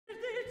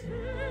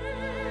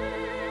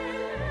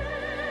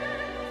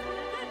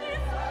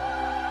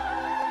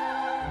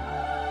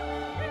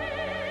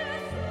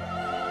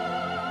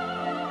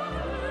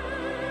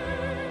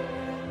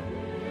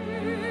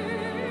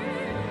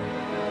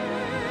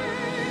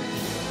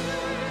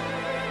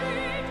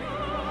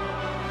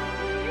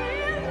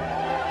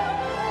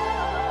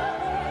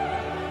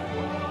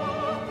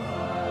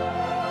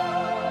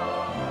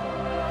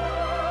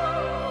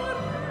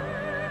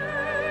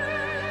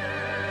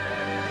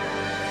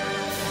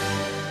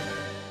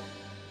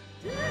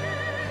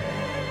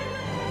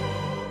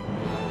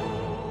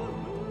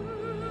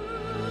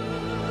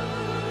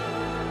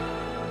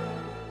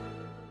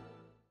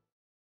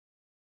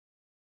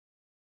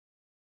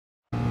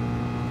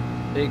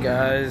Hey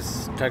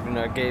guys,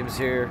 Technonaut Games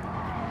here,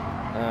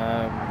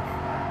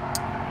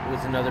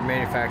 with another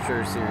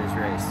Manufacturer Series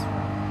race.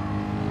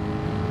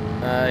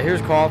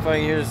 Here's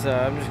qualifying.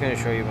 I'm just going to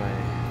show you my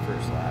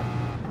first lap.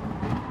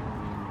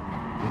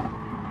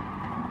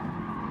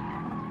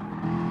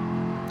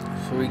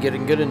 So we get a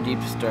good and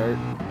deep start.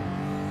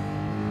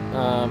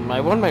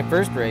 I won my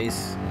first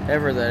race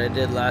ever that I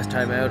did last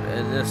time out,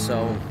 and this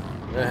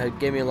it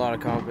gave me a lot of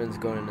confidence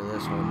going into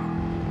this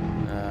one.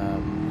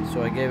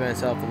 So I gave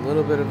myself a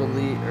little bit of a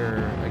lead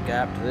or a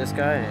gap to this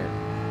guy,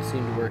 and it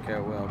seemed to work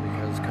out well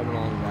because coming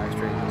along the back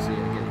straight, you'll see I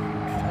get a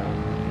huge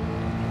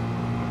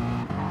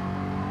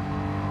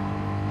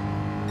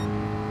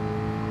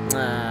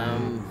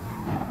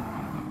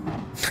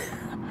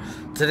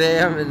toe.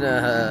 Today I'm in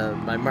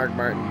my Mark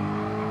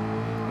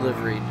Martin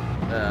liveried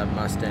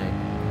Mustang.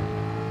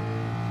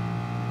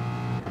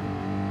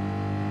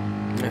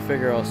 I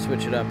figure I'll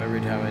switch it up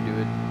every time I do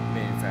a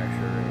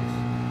manufacturer race.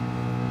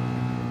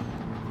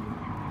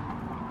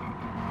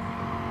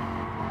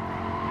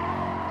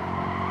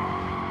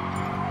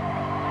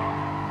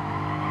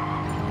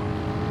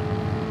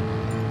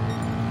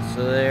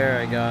 So there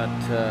I got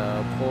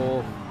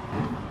pole,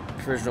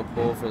 provisional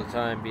pole for the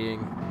time being,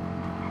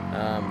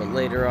 but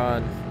later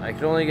on I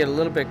could only get a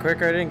little bit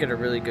quicker. I didn't get a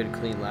really good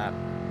clean lap,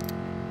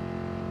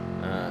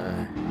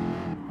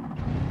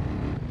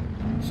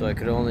 so I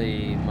could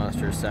only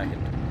muster a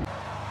second.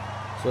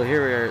 So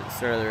here we are at the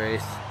start of the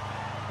race.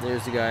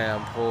 There's the guy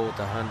on pole with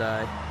the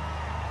Hyundai,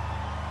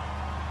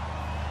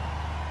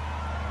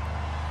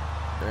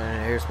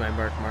 and here's my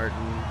Mark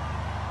Martin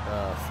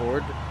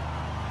Ford.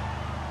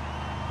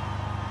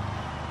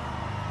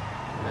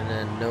 And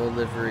then no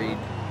liveried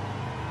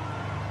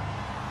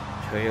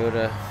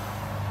Toyota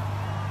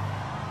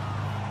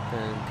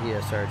and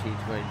PSRT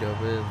 20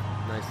 Doba,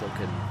 nice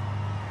looking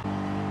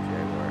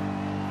Jaguar.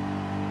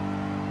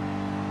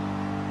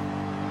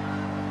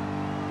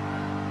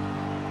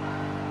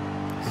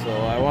 So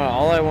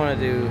all I want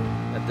to do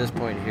at this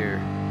point here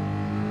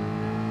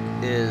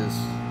is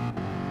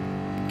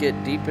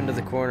get deep into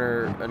the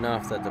corner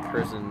enough that the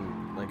person,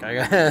 I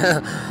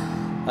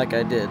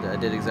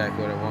did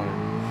exactly what I wanted.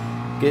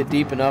 Get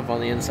deep enough on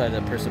the inside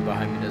that the person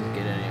behind me doesn't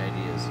get any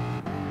ideas.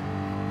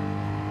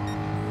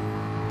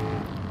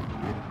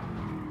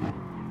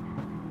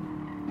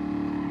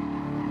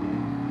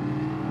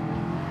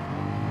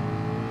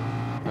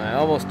 I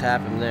almost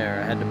tapped him there.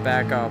 I had to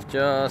back off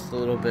just a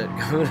little bit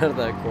coming out of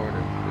that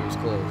corner. It was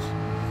close.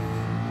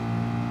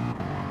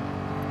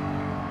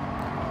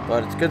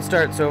 But it's a good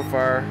start so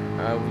far.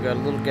 We've got a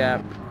little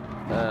gap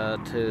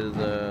to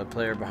the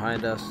player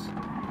behind us.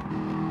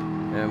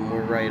 And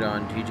we're right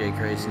on TJ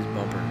Crazy's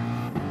bumper.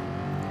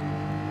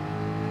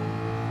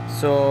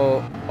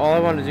 So all I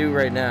want to do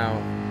right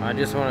now, I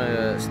just want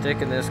to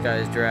stick in this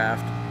guy's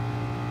draft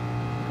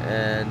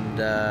and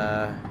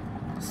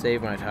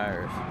save my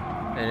tires.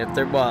 And if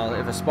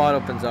a spot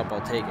opens up,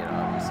 I'll take it,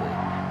 obviously.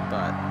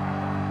 But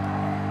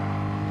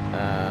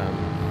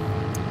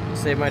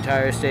save my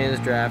tires, stay in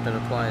this draft, and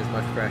apply as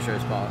much pressure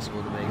as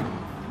possible to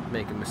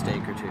make a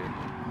mistake or two.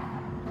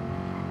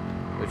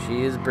 Which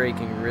he is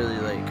braking really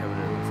late coming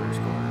into the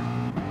first corner.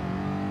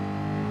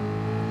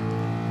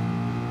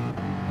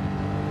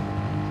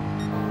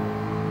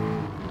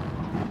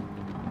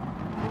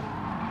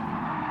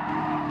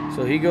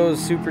 So he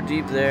goes super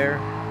deep there.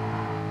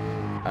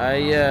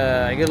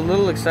 I get a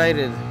little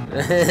excited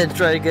and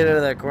try to get out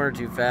of that corner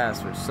too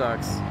fast, which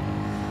sucks.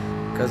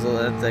 Because I'll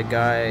let that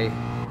guy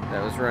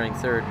that was running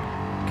third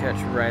catch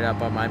right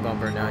up on my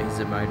bumper. Now he's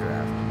in my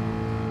draft.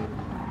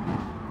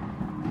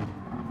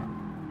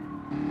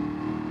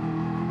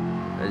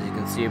 As you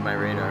can see in my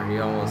radar, he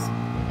almost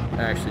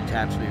actually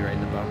taps me right in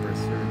the bumper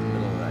through the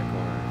middle of that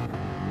corner.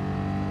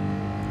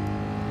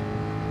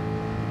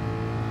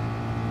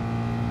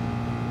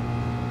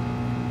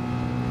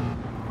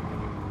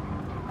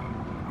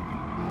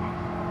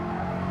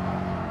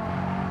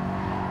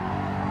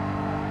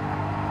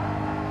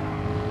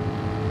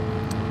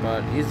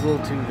 But he's a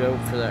little too dope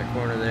for that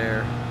corner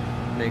there.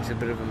 Makes a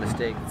bit of a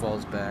mistake and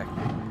falls back.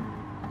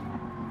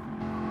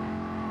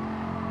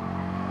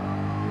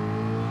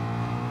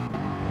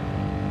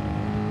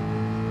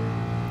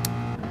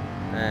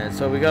 And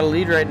so we got a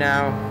lead right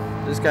now.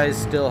 This guy's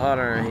still hot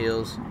on our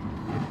heels.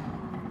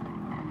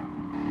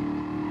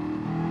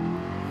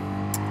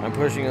 I'm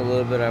pushing a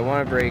little bit. I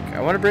want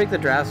to break the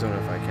draft zone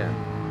if I can.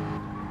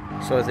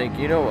 So I think,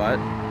 you know what?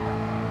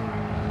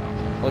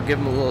 I'll give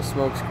him a little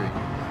smoke screen.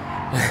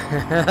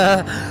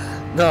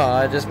 No,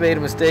 I just made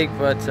a mistake,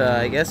 but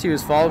I guess he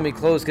was following me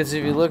close, because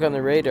if you look on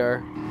the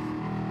radar,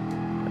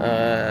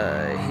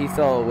 he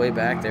fell way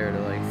back there to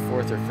like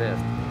 4th or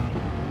 5th.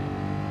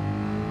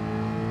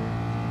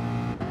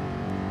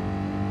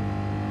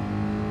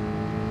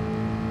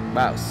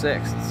 About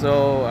 6th.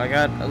 So I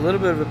got a little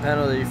bit of a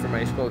penalty for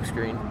my smoke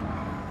screen.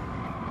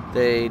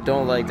 They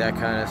don't like that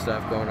kind of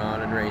stuff going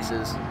on in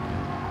races.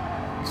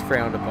 It's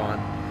frowned upon.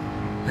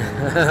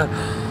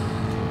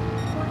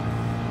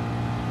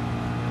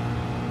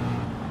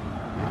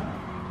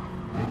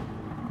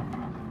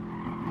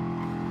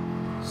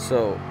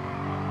 So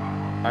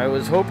I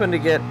was hoping to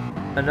get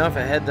enough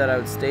ahead that I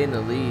would stay in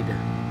the lead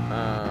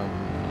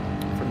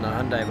from the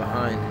Hyundai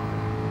behind.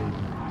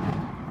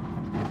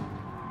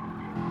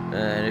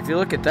 And if you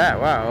look at that,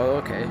 wow,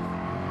 okay.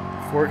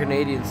 4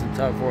 Canadians in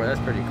top 4, that's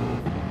pretty cool.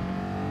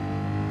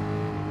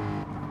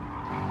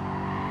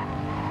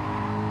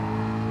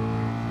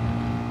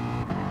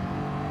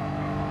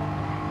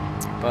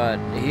 But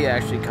he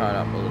actually caught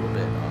up a little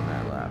bit on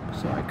that lap,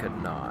 so I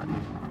could not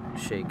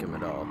shake him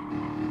at all.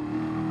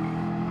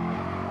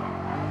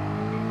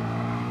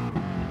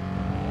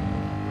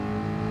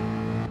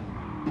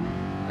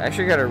 I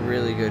actually got a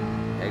really good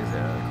exit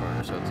out of the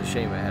corner, so it's a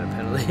shame I had a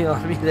penalty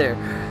on me there.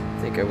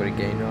 I think I would have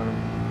gained on him.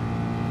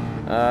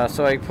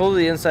 So I pulled to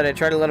the inside, I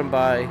tried to let him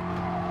by.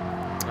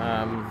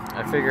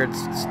 I figured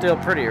it's still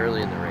pretty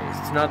early in the race.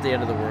 It's not the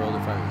end of the world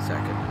if I'm in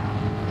second.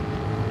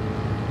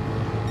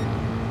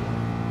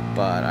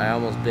 But I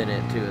almost bin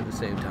it too at the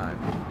same time.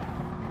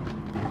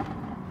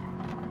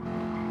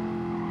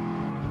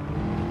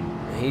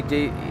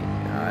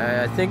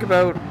 I think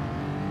about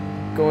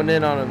going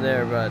in on him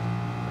there, but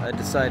I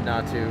decide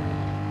not to.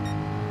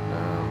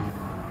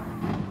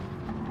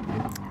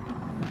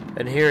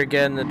 And here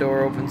again, the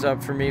door opens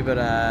up for me, but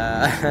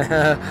I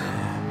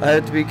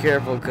have to be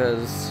careful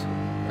because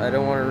I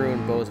don't want to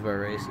ruin both of our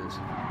races.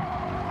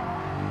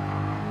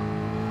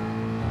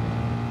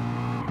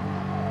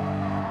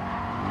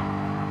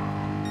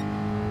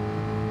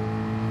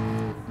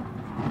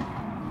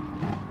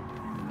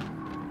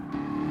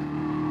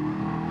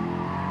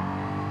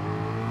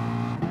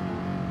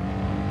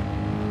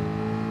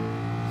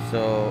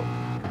 So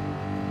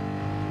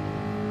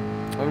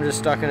I'm just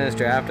stuck in his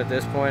draft at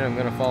this point. I'm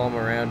gonna follow him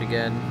around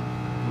again.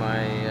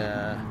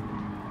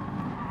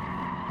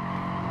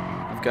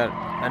 I've got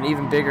an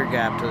even bigger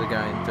gap to the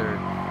guy in third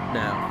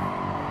now,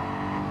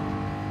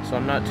 so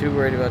I'm not too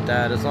worried about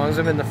that. As long as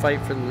I'm in the fight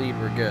for the lead,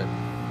 we're good.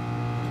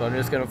 So I'm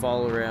just gonna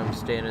follow around,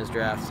 stay in his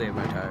draft, save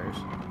my tires.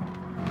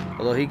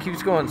 Although he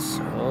keeps going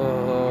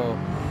so...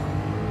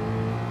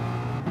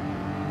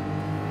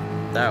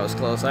 That was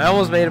close. I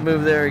almost made a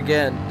move there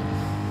again.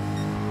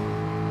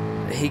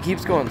 He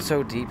keeps going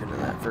so deep into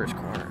that first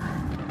corner.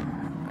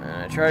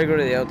 And I try to go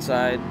to the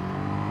outside.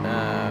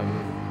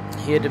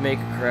 He had to make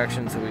a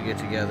correction so we get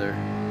together.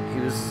 He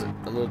was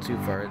a little too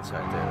far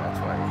inside there. That's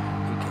why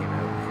he came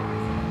out and hit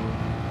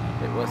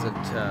me. It wasn't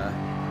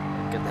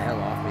get the hell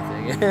off me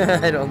thing.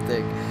 I don't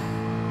think.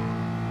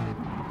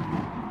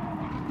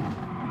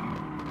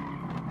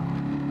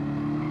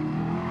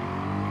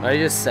 I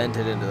just sent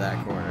it into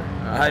that corner.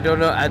 I don't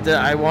know.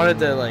 I wanted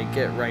to like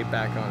get right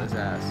back on his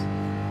ass.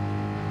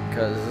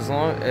 Because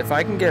if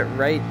I can get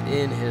right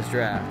in his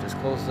draft, as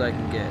close as I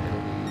can get, it'll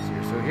be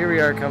easier. So here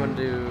we are coming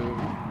to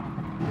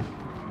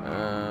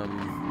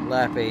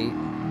lap 8,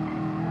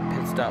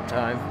 pit stop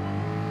time.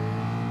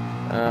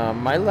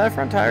 My left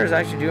front tire is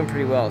actually doing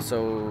pretty well.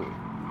 So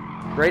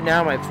right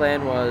now my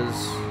plan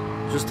was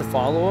just to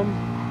follow him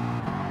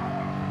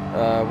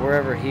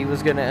wherever he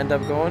was going to end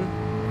up going.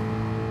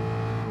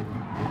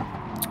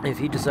 If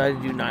he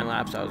decided to do 9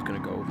 laps, I was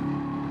going to go.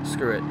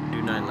 Screw it,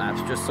 do 9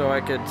 laps just so I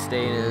could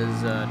stay in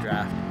his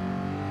draft.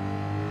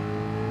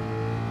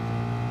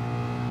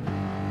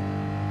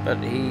 But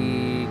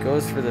he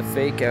goes for the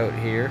fake out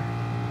here.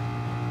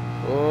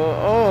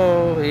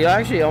 Oh, he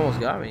actually almost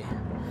got me.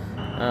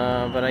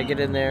 But I get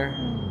in there,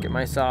 get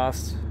my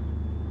softs,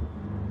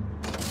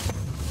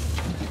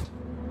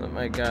 let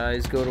my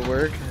guys go to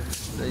work.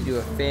 They do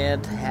a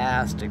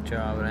fantastic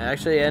job, and I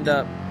actually end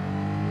up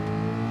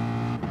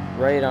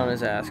right on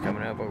his ass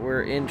coming out, but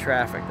we're in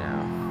traffic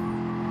now.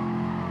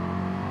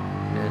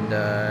 And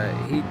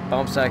he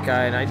bumps that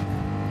guy, and I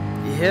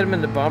hit him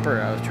in the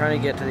bumper. I was trying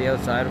to get to the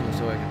outside of him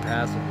so I could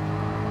pass him.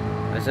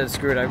 I said,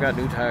 screw it, I've got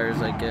new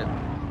tires. I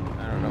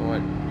don't know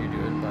what you're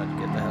doing, but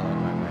get the hell out of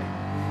my way.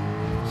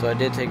 So I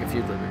did take a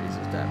few liberties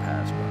as that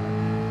passed,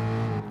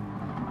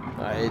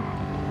 but I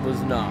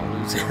was not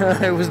losing.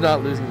 I was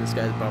not losing this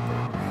guy's bumper.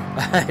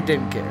 I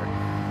didn't care.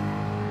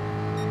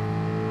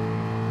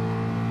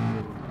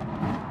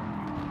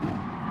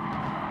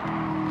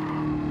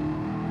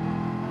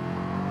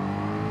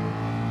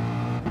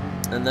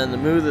 And then the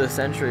move of the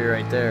century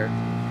right there.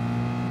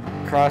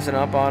 Crossing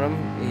up on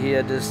him. He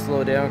had to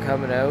slow down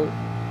coming out.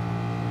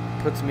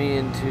 Puts me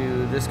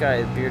into this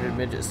guy, bearded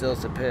midget, still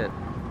to pit.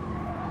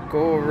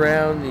 Go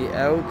around the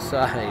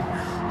outside.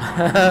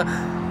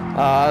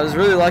 I was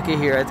really lucky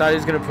here. I thought he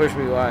was going to push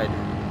me wide.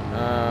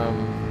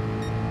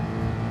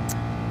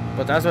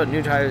 But that's what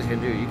new tires can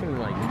do. You can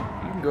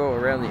go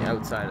around the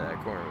outside of that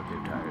corner with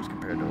new tires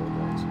compared to old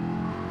ones.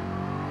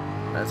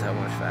 That's how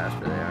much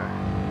faster they are.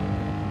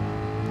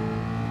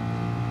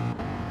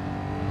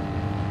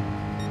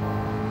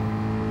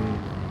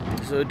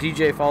 So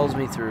DJ follows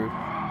me through.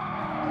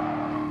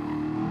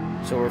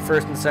 So we're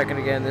first and second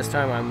again. This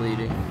time I'm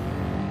leading.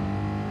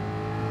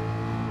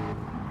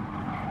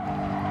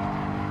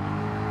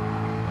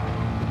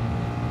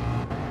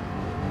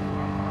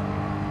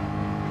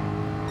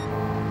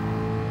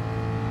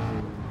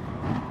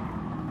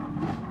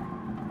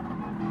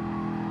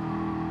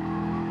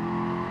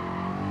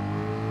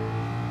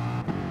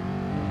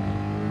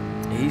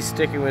 he's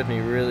sticking with me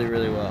really,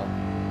 really well.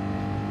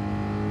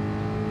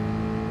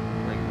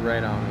 Like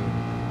right on me.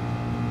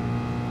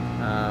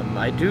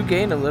 I do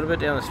gain a little bit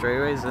down the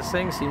straightaways. This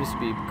thing seems to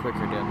be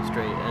quicker down the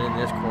straight, and in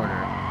this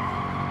corner,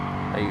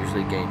 I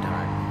usually gain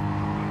time.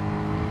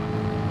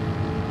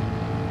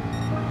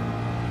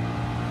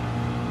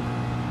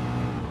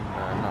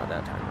 Not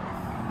that time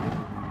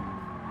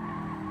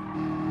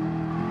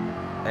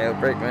though. I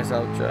outbrake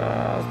myself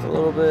just a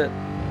little bit,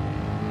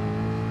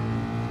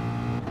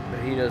 but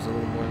he does a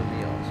little more than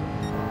me also.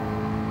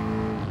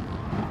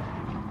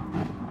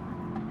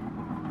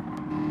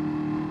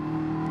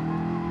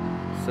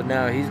 So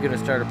now he's going to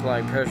start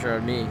applying pressure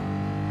on me.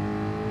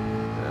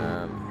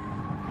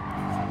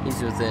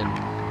 He's within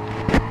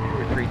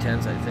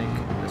 3/10, I think,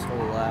 this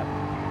whole lap.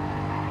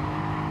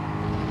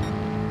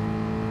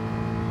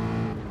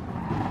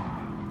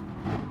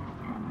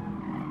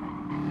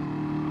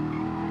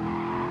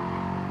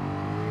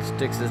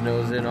 Sticks his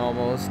nose in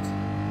almost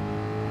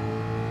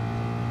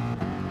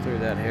through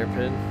that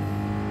hairpin.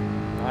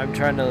 I'm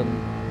trying to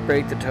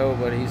break the toe,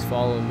 but he's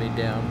following me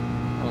down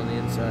on the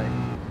inside.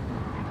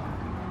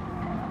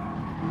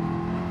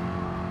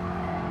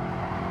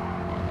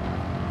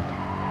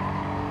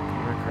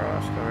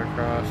 Coming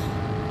across.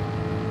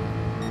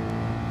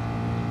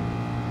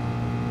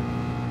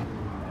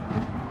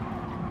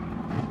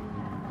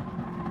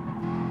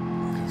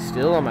 He's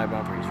still on my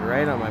bumper. He's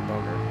right on my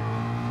bumper.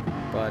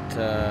 But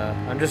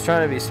I'm just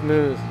trying to be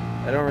smooth.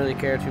 I don't really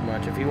care too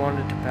much. If he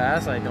wanted to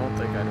pass, I don't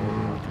think I'd hold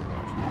him on too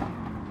much.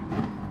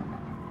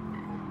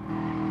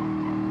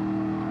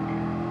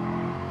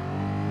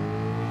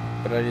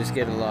 But I just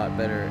get a lot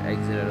better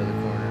exit out of the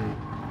corner.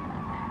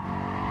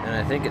 And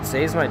I think it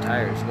saves my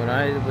tires.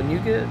 When you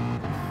get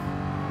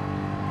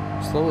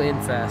slow in,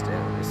 fast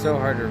out, it's so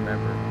hard to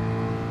remember.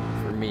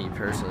 For me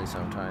personally,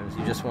 sometimes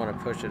you just want to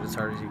push it as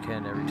hard as you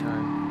can every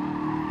time.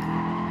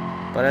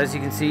 But as you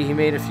can see, he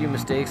made a few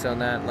mistakes on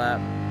that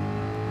lap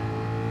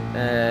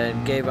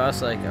and gave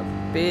us like a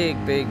big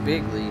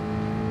lead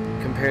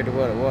compared to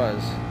what it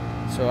was.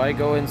 So I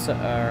go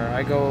inside,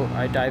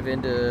 I dive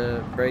in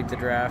to break the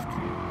draft.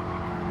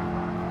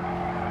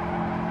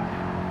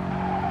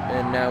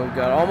 And now we've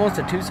got almost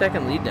a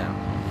 2-second lead now.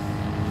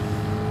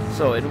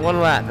 So in one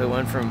lap, it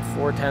went from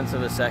 0.4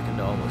 of a second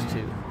to almost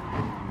 2.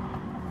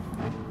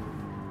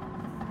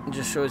 It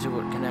just shows you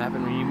what can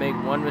happen when you make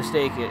one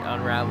mistake. It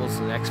unravels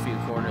the next few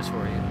corners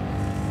for you.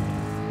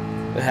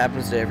 It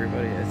happens to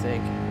everybody, I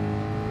think.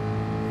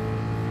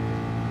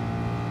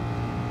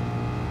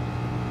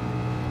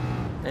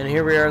 And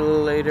here we are a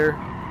little later.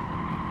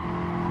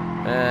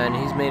 And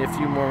he's made a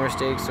few more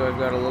mistakes, so I've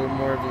got a little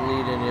more of the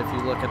lead. And if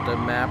you look at the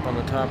map on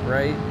the top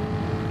right,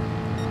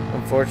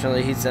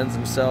 unfortunately he sends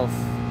himself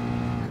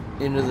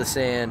into the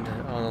sand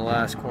on the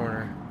last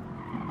corner.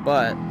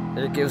 But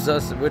it gives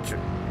us, which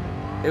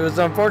it was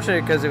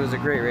unfortunate because it was a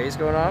great race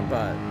going on,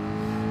 but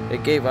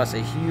it gave us a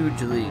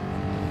huge lead.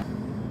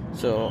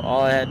 So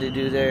all I had to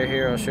do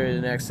here, I'll show you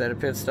the next set of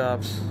pit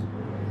stops.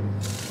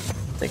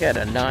 I think I had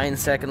a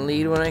 9-second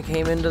lead when I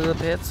came into the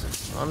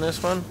pits on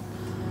this one.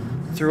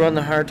 Threw on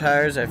the hard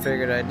tires. I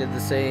figured I did the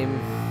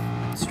same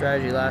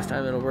strategy last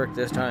time. It'll work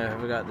this time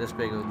if I got this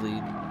big of a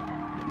lead.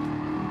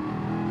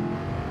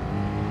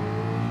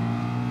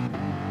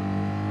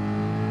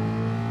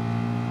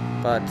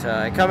 But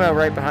I come out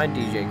right behind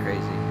DJ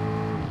Crazy.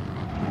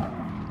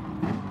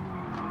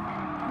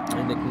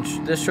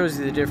 And this shows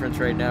you the difference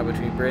right now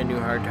between brand new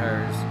hard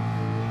tires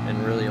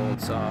and really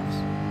old softs.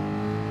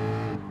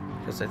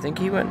 Because I think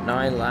he went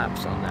 9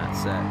 laps on that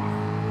set.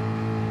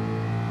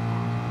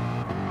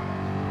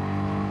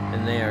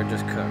 And they are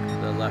just cooked.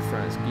 The left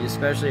front is,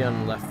 especially on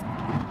the left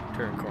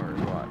turn corners,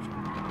 watch.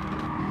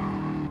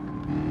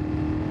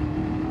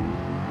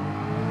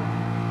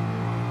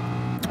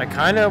 I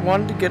kind of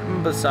wanted to get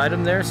him beside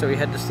him there, so he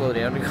had to slow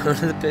down to go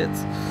to the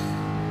pits.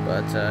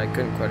 But I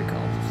couldn't quite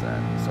accomplish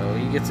that. So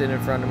he gets in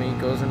front of me,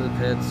 goes into the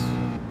pits.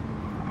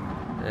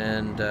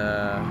 And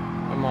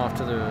I'm off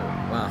to the,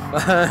 well,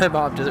 I'm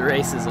off to the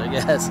races, I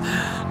guess.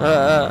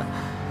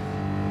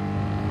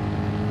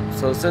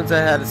 So since I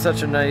had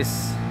such a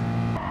nice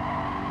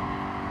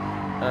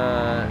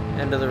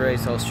end of the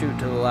race, I'll shoot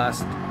to the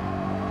last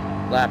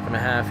lap and a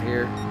half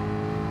here.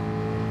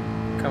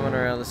 Coming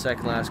around the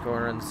second last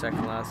corner and the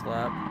second last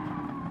lap.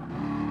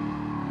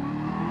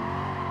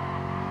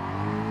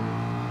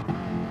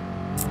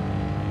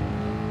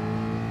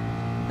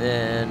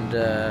 And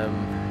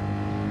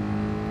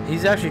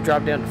he's actually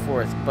dropped down to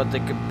 4th, but the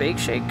bake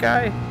shake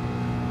guy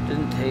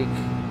didn't take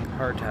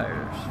hard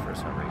tires for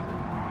some reason,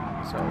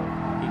 so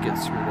he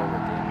gets screwed over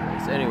at the end of the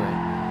race. Anyway,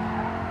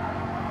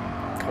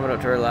 coming up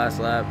to our last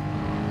lap,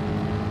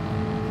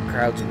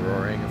 crowd's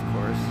roaring, of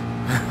course.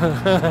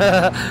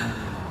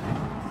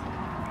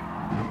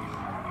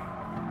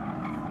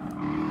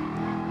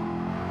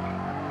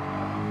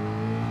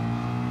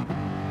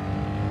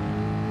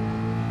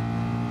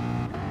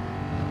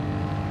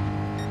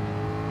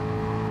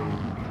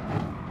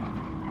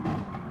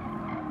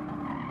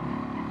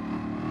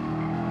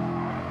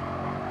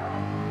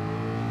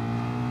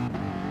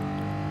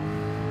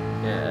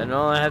 And And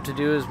all I have to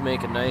do is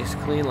make a nice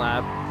clean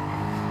lap,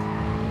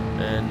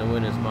 and the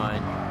win is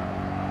mine.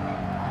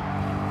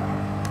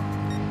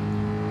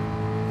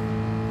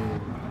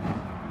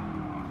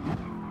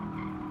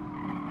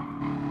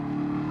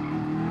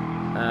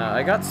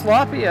 I got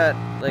sloppy at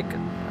like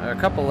a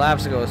couple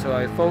laps ago, so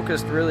I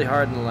focused really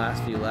hard in the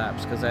last few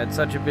laps because I had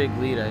such a big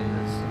lead. I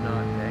was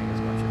not paying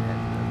as much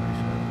attention as I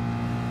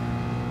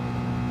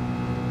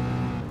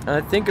should. And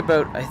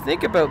I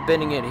think about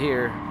binning it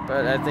here,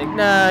 but I think,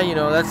 nah, you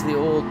know, that's the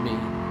old me.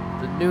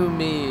 The new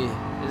me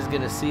is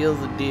gonna seal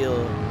the deal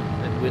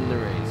and win the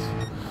race.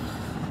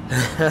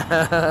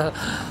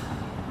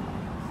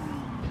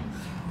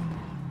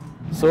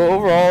 So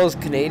overall, it's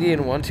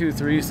Canadian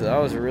 1-2-3, so that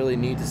was really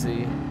neat to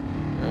see.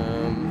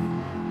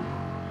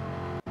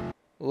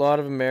 A lot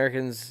of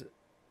Americans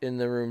in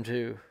the room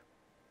too.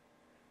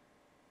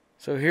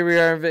 So here we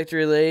are in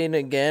victory lane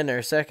again,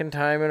 our second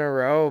time in a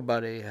row,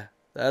 buddy.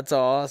 That's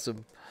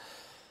awesome.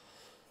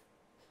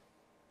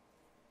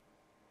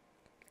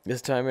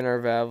 This time in our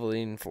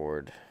Valvoline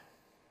Ford.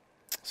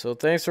 So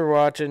thanks for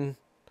watching.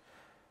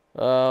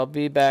 I'll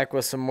be back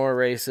with some more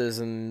races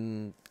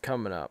and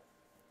coming up.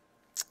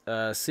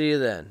 See you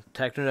then.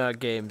 Technonaut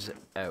Games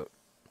out.